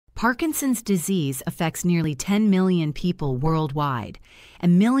Parkinson's disease affects nearly 10 million people worldwide,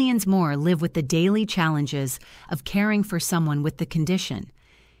 and millions more live with the daily challenges of caring for someone with the condition.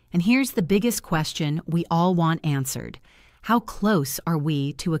 And here's the biggest question we all want answered: how close are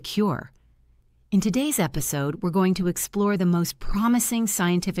we to a cure? In today's episode, we're going to explore the most promising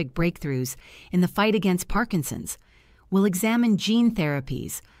scientific breakthroughs in the fight against Parkinson's. We'll examine gene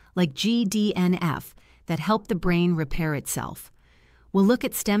therapies, like GDNF, that help the brain repair itself. We'll look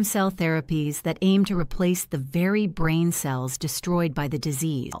at stem cell therapies that aim to replace the very brain cells destroyed by the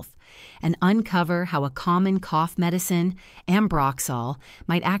disease, and uncover how a common cough medicine, Ambroxol,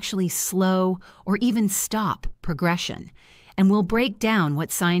 might actually slow or even stop progression. And we'll break down what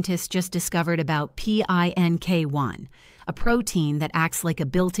scientists just discovered about PINK1, a protein that acts like a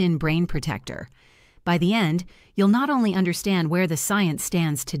built-in brain protector. By the end, you'll not only understand where the science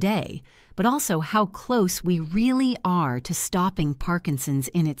stands today, but also how close we really are to stopping Parkinson's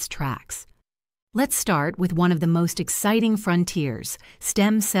in its tracks. Let's start with one of the most exciting frontiers: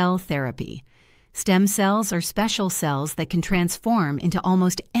 stem cell therapy. Stem cells are special cells that can transform into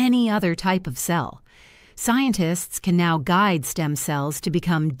almost any other type of cell. Scientists can now guide stem cells to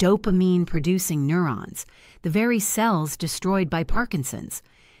become dopamine-producing neurons, the very cells destroyed by Parkinson's.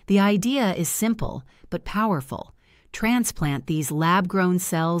 The idea is simple but powerful. Transplant these lab-grown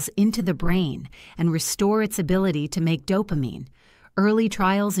cells into the brain and restore its ability to make dopamine. Early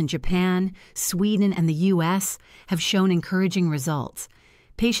trials in Japan, Sweden, and the US have shown encouraging results.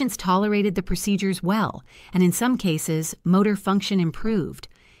 Patients tolerated the procedures well, and in some cases, motor function improved.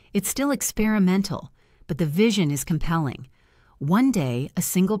 It's still experimental, but the vision is compelling. One day, a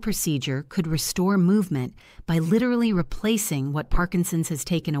single procedure could restore movement by literally replacing what Parkinson's has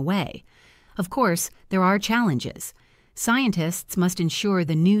taken away. Of course, there are challenges. Scientists must ensure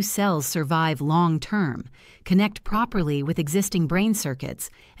the new cells survive long-term, connect properly with existing brain circuits,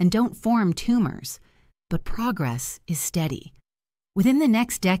 and don't form tumors. But progress is steady. Within the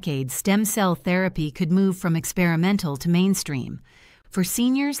next decade, stem cell therapy could move from experimental to mainstream. For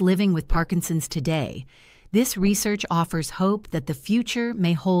seniors living with Parkinson's today, this research offers hope that the future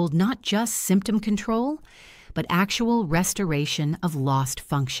may hold not just symptom control, but actual restoration of lost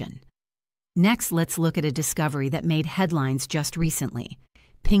function. Next, let's look at a discovery that made headlines just recently: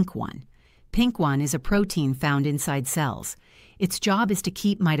 PINK1. PINK1 is a protein found inside cells. Its job is to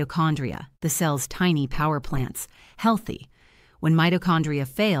keep mitochondria, the cell's tiny power plants, healthy. When mitochondria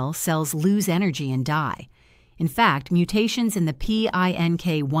fail, cells lose energy and die. In fact, mutations in the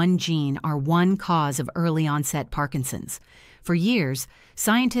PINK1 gene are one cause of early-onset Parkinson's. For years,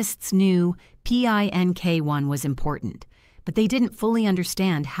 scientists knew PINK1 was important, but they didn't fully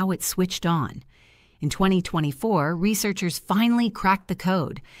understand how it switched on. In 2024, researchers finally cracked the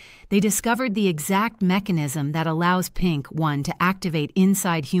code. They discovered the exact mechanism that allows PINK1 to activate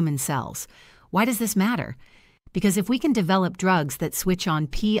inside human cells. Why does this matter? Because if we can develop drugs that switch on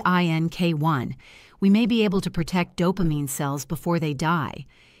PINK1, we may be able to protect dopamine cells before they die.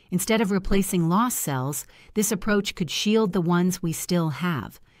 Instead of replacing lost cells, this approach could shield the ones we still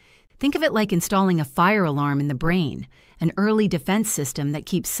have. Think of it like installing a fire alarm in the brain, an early defense system that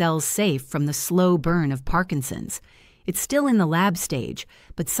keeps cells safe from the slow burn of Parkinson's. It's still in the lab stage,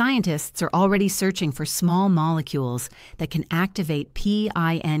 but scientists are already searching for small molecules that can activate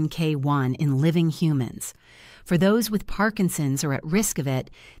PINK1 in living humans. For those with Parkinson's or at risk of it,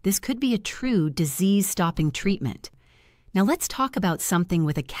 this could be a true disease-stopping treatment. Now let's talk about something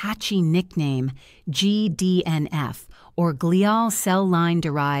with a catchy nickname: GDNF, or glial cell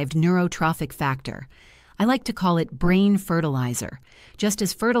line-derived neurotrophic factor. I like to call it brain fertilizer. Just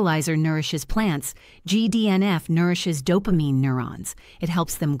as fertilizer nourishes plants, GDNF nourishes dopamine neurons. It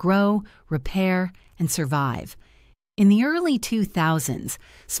helps them grow, repair, and survive. In the early 2000s,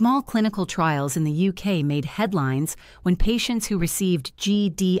 small clinical trials in the UK made headlines when patients who received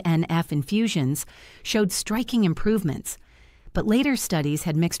GDNF infusions showed striking improvements. But later studies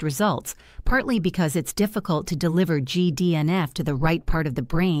had mixed results, partly because it's difficult to deliver GDNF to the right part of the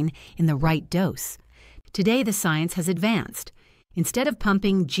brain in the right dose. Today, the science has advanced. Instead of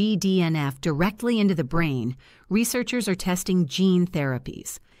pumping GDNF directly into the brain, researchers are testing gene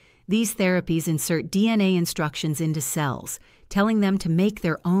therapies. These therapies insert DNA instructions into cells, telling them to make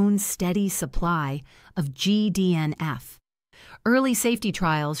their own steady supply of GDNF. Early safety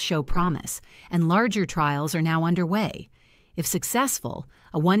trials show promise, and larger trials are now underway. If successful,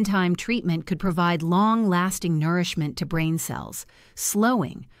 a one-time treatment could provide long-lasting nourishment to brain cells,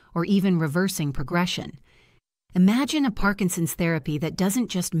 slowing or even reversing progression. Imagine a Parkinson's therapy that doesn't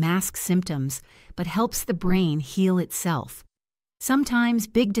just mask symptoms, but helps the brain heal itself. Sometimes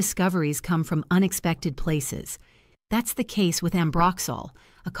big discoveries come from unexpected places. That's the case with Ambroxol,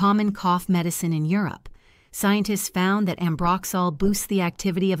 a common cough medicine in Europe. Scientists found that Ambroxol boosts the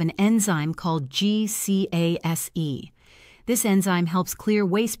activity of an enzyme called GCASE. This enzyme helps clear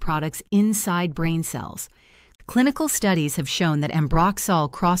waste products inside brain cells. Clinical studies have shown that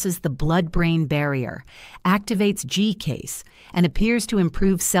Ambroxol crosses the blood-brain barrier, activates GCase, and appears to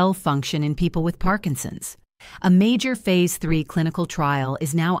improve cell function in people with Parkinson's. A major Phase 3 clinical trial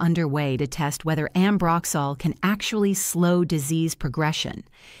is now underway to test whether Ambroxol can actually slow disease progression.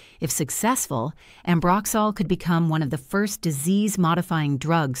 If successful, Ambroxol could become one of the first disease-modifying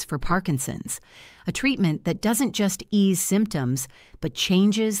drugs for Parkinson's, a treatment that doesn't just ease symptoms, but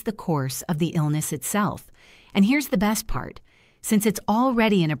changes the course of the illness itself. And here's the best part. Since it's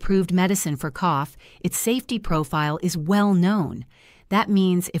already an approved medicine for cough, its safety profile is well known. That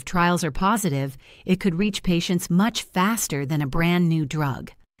means if trials are positive, it could reach patients much faster than a brand new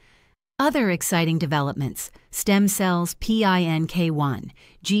drug. Other exciting developments, stem cells PINK1,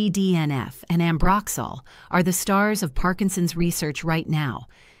 GDNF, and Ambroxol are the stars of Parkinson's research right now.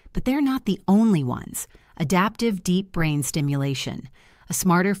 But they're not the only ones. Adaptive deep brain stimulation, a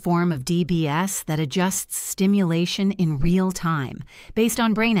smarter form of DBS that adjusts stimulation in real time, based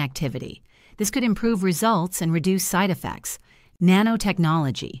on brain activity. This could improve results and reduce side effects.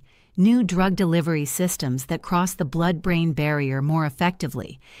 Nanotechnology, new drug delivery systems that cross the blood-brain barrier more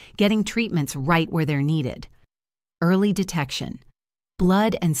effectively, getting treatments right where they're needed. Early detection,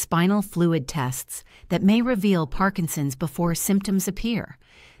 blood and spinal fluid tests that may reveal Parkinson's before symptoms appear.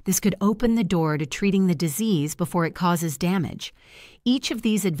 This could open the door to treating the disease before it causes damage. Each of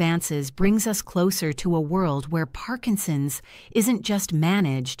these advances brings us closer to a world where Parkinson's isn't just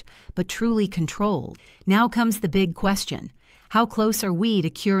managed, but truly controlled. Now comes the big question. How close are we to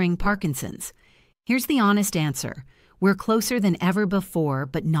curing Parkinson's? Here's the honest answer. We're closer than ever before,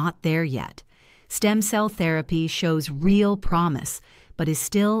 but not there yet. Stem cell therapy shows real promise, but is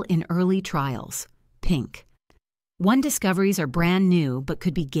still in early trials. Pink. One discoveries are brand new, but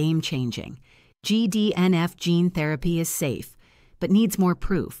could be game-changing. GDNF gene therapy is safe, but needs more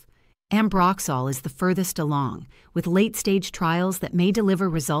proof. Ambroxol is the furthest along, with late-stage trials that may deliver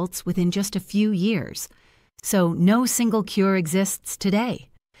results within just a few years. So no single cure exists today.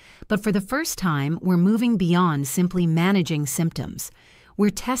 But for the first time, we're moving beyond simply managing symptoms.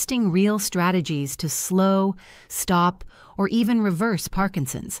 We're testing real strategies to slow, stop, or even reverse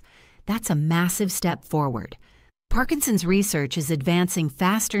Parkinson's. That's a massive step forward. Parkinson's research is advancing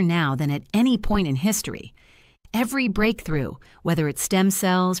faster now than at any point in history. Every breakthrough, whether it's stem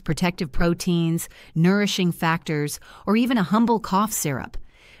cells, protective proteins, nourishing factors, or even a humble cough syrup,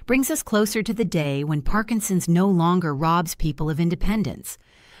 brings us closer to the day when Parkinson's no longer robs people of independence.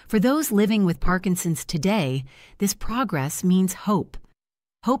 For those living with Parkinson's today, this progress means hope.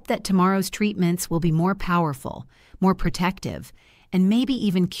 Hope that tomorrow's treatments will be more powerful, more protective, and maybe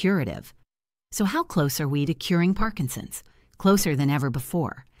even curative. So how close are we to curing Parkinson's? Closer than ever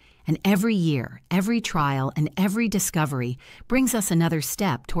before. And every year, every trial, and every discovery brings us another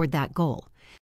step toward that goal.